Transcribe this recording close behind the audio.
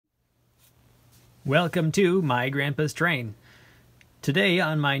Welcome to my grandpa's train. Today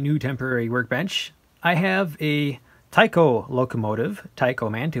on my new temporary workbench, I have a TYCO locomotive,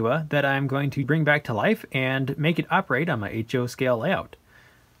 TYCO Mantua, that I'm going to bring back to life and make it operate on my HO scale layout.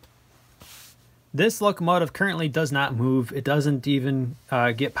 This locomotive currently does not move. It doesn't even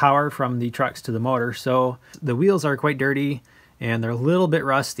get power from the trucks to the motor, so the wheels are quite dirty and they're a little bit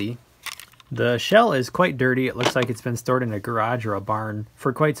rusty. The shell is quite dirty. It looks like it's been stored in a garage or a barn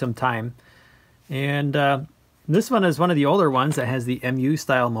for quite some time. And this one is one of the older ones that has the MU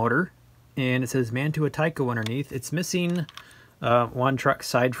style motor, and it says Mantua TYCO underneath. It's missing one truck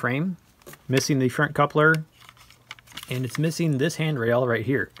side frame, missing the front coupler, and it's missing this handrail right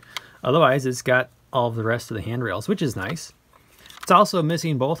here. Otherwise, it's got all of the rest of the handrails, which is nice. It's also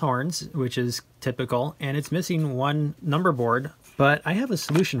missing both horns, which is typical, and it's missing one number board, but I have a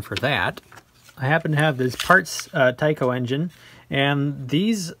solution for that. I happen to have this parts TYCO engine, and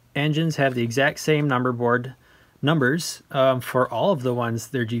these engines have the exact same number board numbers for all of the ones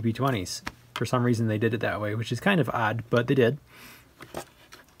they're GP20s. For some reason they did it that way, which is kind of odd, but they did.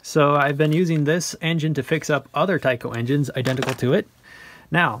 So I've been using this engine to fix up other TYCO engines identical to it.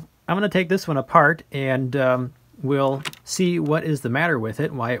 Now, I'm going to take this one apart and we'll see what is the matter with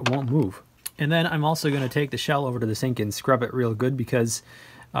it, why it won't move. And then I'm also going to take the shell over to the sink and scrub it real good because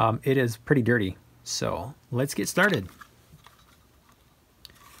it is pretty dirty. So let's get started.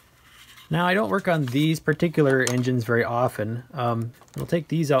 Now, I don't work on these particular engines very often. We'll take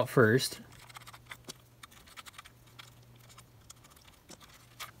these out first.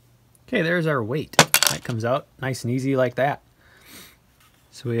 Okay, there's our weight. That comes out nice and easy like that.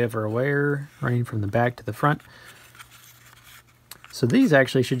 So we have our wire running from the back to the front. So these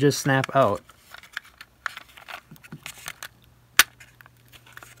actually should just snap out.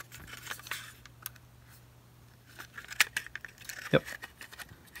 Yep.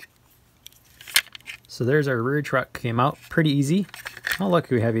 So there's our rear truck, came out pretty easy. Oh look,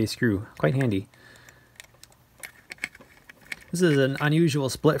 we have a screw, quite handy. This is an unusual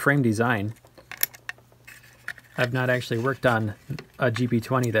split frame design. I've not actually worked on a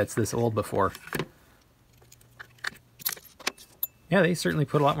GP20 that's this old before. Yeah, they certainly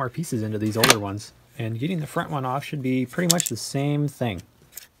put a lot more pieces into these older ones. And getting the front one off should be pretty much the same thing.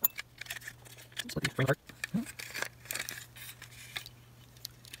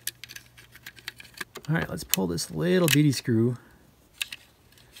 Alright, let's pull this little bitty screw.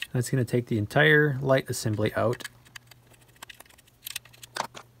 That's going to take the entire light assembly out.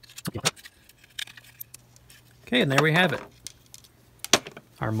 Okay, and there we have it.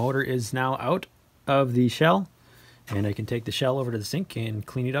 Our motor is now out of the shell, and I can take the shell over to the sink and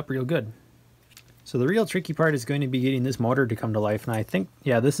clean it up real good. So the real tricky part is going to be getting this motor to come to life, and I think,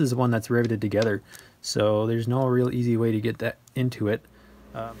 yeah, this is the one that's riveted together, so there's no real easy way to get that into it.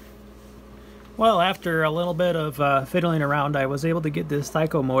 Well, after a little bit of fiddling around, I was able to get this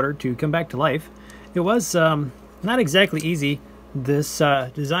TYCO motor to come back to life. It was not exactly easy. This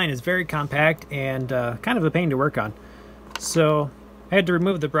design is very compact and kind of a pain to work on. So I had to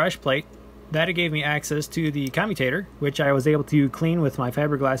remove the brush plate. That gave me access to the commutator, which I was able to clean with my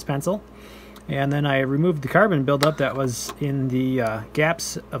fiberglass pencil. And then I removed the carbon buildup that was in the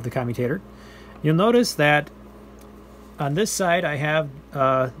gaps of the commutator. You'll notice that on this side, I have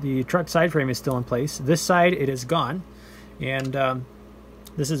the truck side frame is still in place. This side, it is gone. And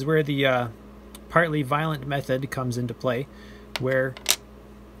this is where the partly violent method comes into play, where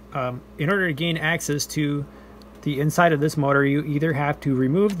in order to gain access to the inside of this motor, you either have to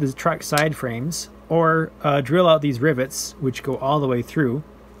remove the truck side frames or drill out these rivets, which go all the way through.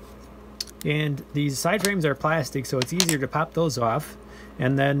 And these side frames are plastic, so it's easier to pop those off.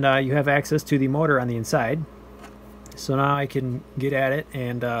 And then you have access to the motor on the inside. So now I can get at it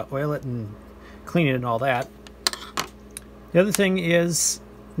and oil it and clean it and all that. The other thing is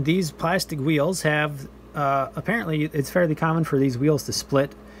these plastic wheels have, apparently it's fairly common for these wheels to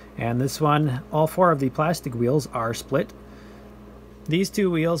split. And this one, all four of the plastic wheels are split. These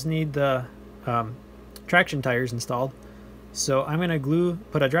two wheels need the traction tires installed. So I'm going to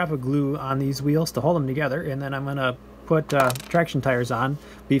put a drop of glue on these wheels to hold them together, and then I'm going to put traction tires on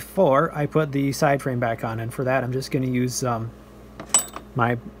before I put the side frame back on, and for that I'm just going to use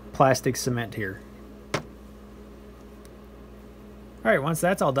my plastic cement here. Alright, once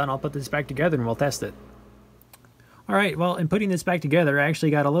that's all done, I'll put this back together and we'll test it. Alright, well, in putting this back together, I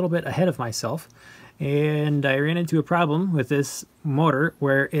actually got a little bit ahead of myself, and I ran into a problem with this motor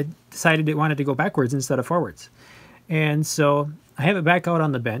where it decided it wanted to go backwards instead of forwards. And so I have it back out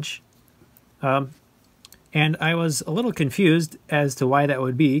on the bench. And I was a little confused as to why that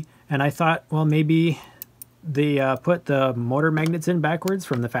would be, and I thought, well, maybe they put the motor magnets in backwards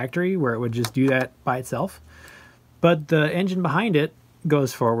from the factory where it would just do that by itself. But the engine behind it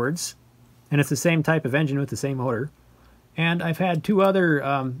goes forwards, and it's the same type of engine with the same motor. And I've had two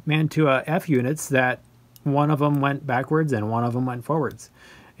other Mantua F units that one of them went backwards and one of them went forwards.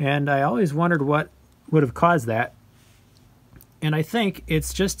 And I always wondered what would have caused that. And I think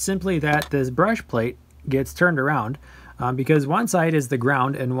it's just simply that this brush plate gets turned around because one side is the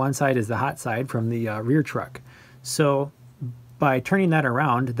ground and one side is the hot side from the rear truck. So by turning that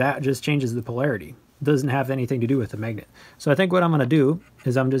around, that just changes the polarity. It doesn't have anything to do with the magnet. So I think what I'm going to do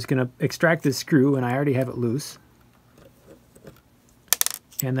is I'm just going to extract this screw, and I already have it loose.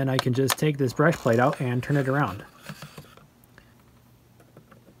 And then I can just take this brush plate out and turn it around.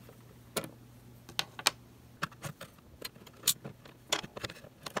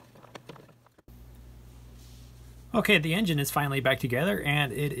 Okay, the engine is finally back together,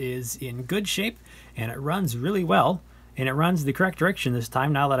 and it is in good shape, and it runs really well, and it runs the correct direction this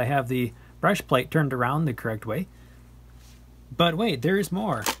time now that I have the brush plate turned around the correct way. But wait, there's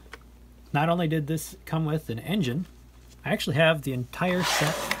more. Not only did this come with an engine, I actually have the entire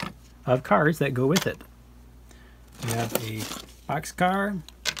set of cars that go with it. We have a boxcar,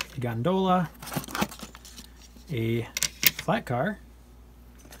 a gondola, a flat car,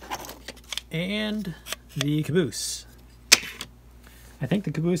 and the caboose. I think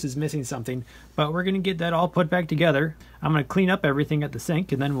the caboose is missing something, but we're going to get that all put back together. I'm going to clean up everything at the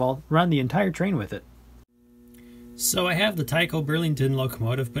sink, and then we'll run the entire train with it. So I have the TYCO Burlington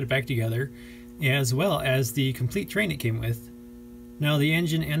locomotive put back together, as well as the complete train it came with. Now the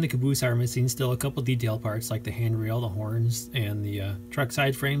engine and the caboose are missing still a couple detail parts like the handrail, the horns, and the truck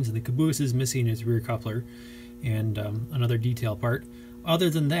side frames, and the caboose is missing its rear coupler and another detail part.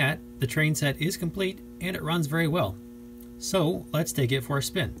 Other than that, the train set is complete and it runs very well. So let's take it for a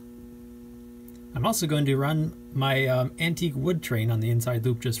spin. I'm also going to run my antique wood train on the inside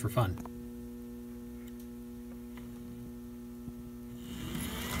loop just for fun.